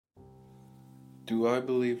Do I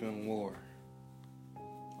believe in war?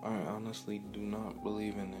 I honestly do not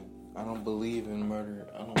believe in it. I don't believe in murder.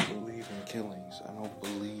 I don't believe in killings. I don't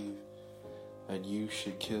believe that you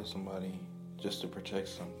should kill somebody just to protect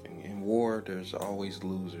something. In war, there's always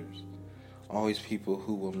losers. Always people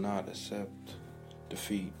who will not accept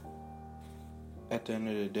defeat. At the end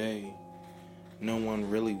of the day, no one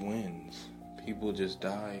really wins. People just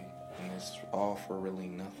die, and it's all for really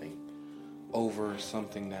nothing. Over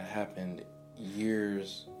something that happened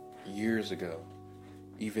years ago,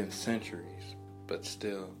 even centuries. But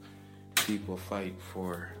still, people fight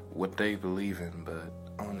for what they believe in. But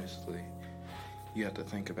honestly, you have to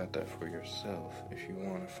think about that for yourself if you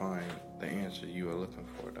want to find the answer you are looking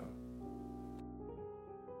for, though.